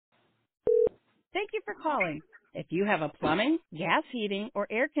Thank you for calling. If you have a plumbing, gas heating, or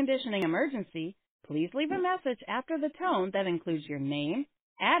air conditioning emergency, please leave a message after the tone that includes your name,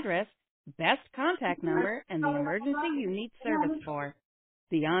 address, best contact number, and the emergency you need service for.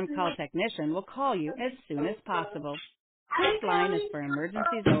 The on-call technician will call you as soon as possible. This line is for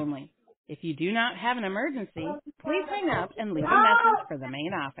emergencies only. If you do not have an emergency, please hang up and leave a message for the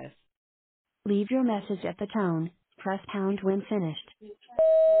main office. Leave your message at the tone. Press pound when finished.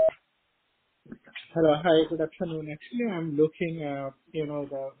 Hello. Hi, good afternoon. Actually, I'm looking,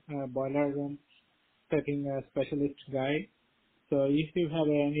 the boiler room setting specialist guy. So if you have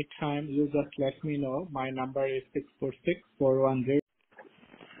any time, you just let me know. My number is 646-410.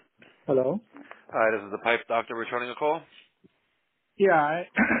 Hello? Hi, this is the pipe doctor returning a call. Yeah.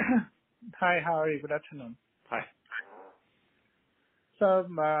 Hi, how are you? Good afternoon. Hi. So,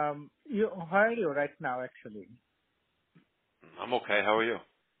 how are you right now, actually? I'm okay. How are you?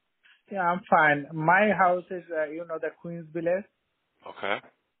 Yeah, I'm fine. My house is, the Queens Village, Okay.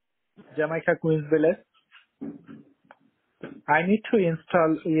 Jamaica Queens Village. I need to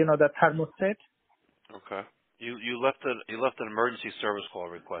install, the thermostat. Okay. You left an emergency service call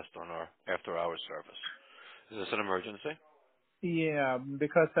request on our after hours service. Is this an emergency? Yeah,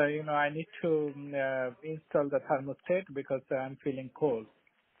 because I need to install the thermostat because I'm feeling cold.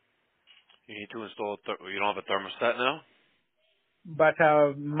 You need to install. You don't have a thermostat now. But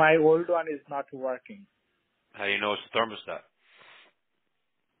my old one is not working. How do you know it's the thermostat?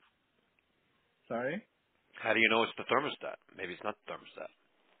 Sorry. How do you know it's the thermostat? Maybe it's not the thermostat.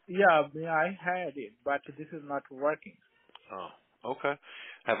 Yeah, I had it, but this is not working. Oh. Okay.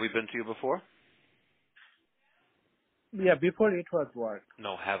 Have we been to you before? Yeah, before it was work.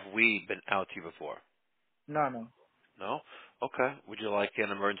 No. Have we been out to you before? No, no. No. Okay. Would you like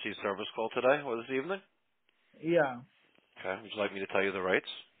an emergency service call today or this evening? Yeah. Okay. Would you like me to tell you the rates?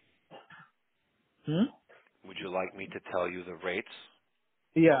 Hmm? Would you like me to tell you the rates?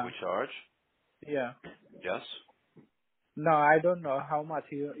 What Yeah. we charge? Yeah. Yes. No, I don't know how much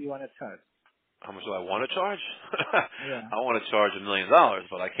you want to charge. How much do I want to charge? Yeah. I want to charge $1 million,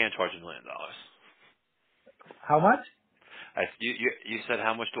 but I can't charge $1 million. How much? You said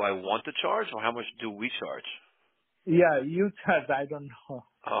how much do I want to charge, or how much do we charge? Yeah, you charge. I don't know.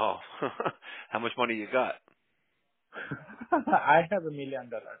 Oh, how much money you got? I have $1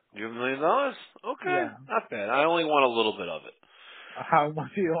 million. You have $1 million? Okay, Yeah. not bad. I only want a little bit of it. How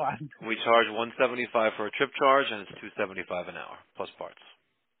much you want? We charge 175 for a trip charge, and it's 275 an hour plus parts.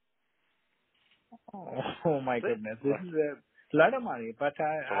 Oh my That's it. goodness, this is a lot of money. But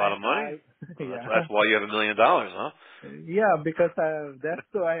It's a lot of money. Well, that's yeah, why you have $1 million, huh? yeah, because that's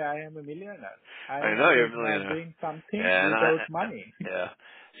why I am a millionaire. I I am know not you're a doing millionaire. doing something Yeah, and without money. yeah.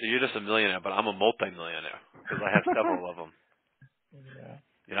 So you're just a millionaire, but I'm a multi-millionaire because I have several of them. Yeah.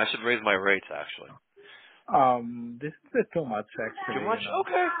 You know, I should raise my rates actually. This is too much Too actually. much?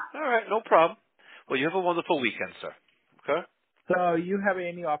 Okay. All right. No problem. Well, you have a wonderful weekend, sir. Okay. So you have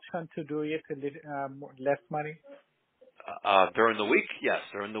any option to do it less money? During the week, yes.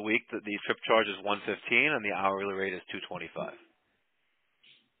 During the week, the trip charge is 115 and the hourly rate is 225.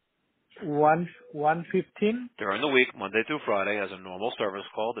 115, During the week, Monday through Friday, as a normal service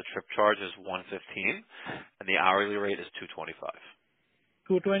call, the trip charge is 115 and the hourly rate is 225.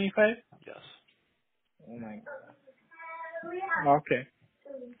 225. Yes. Oh my god. Okay.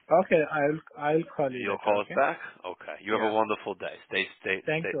 Okay. I'll call you You'll later. call us Okay. back? Okay. You have a Yeah. wonderful day.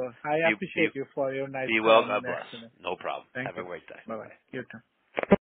 Thank Stay. you. I Be appreciate you for your nice be well. God bless. explanation. No problem. Thank Have a you. great day. Bye bye. Bye. You too.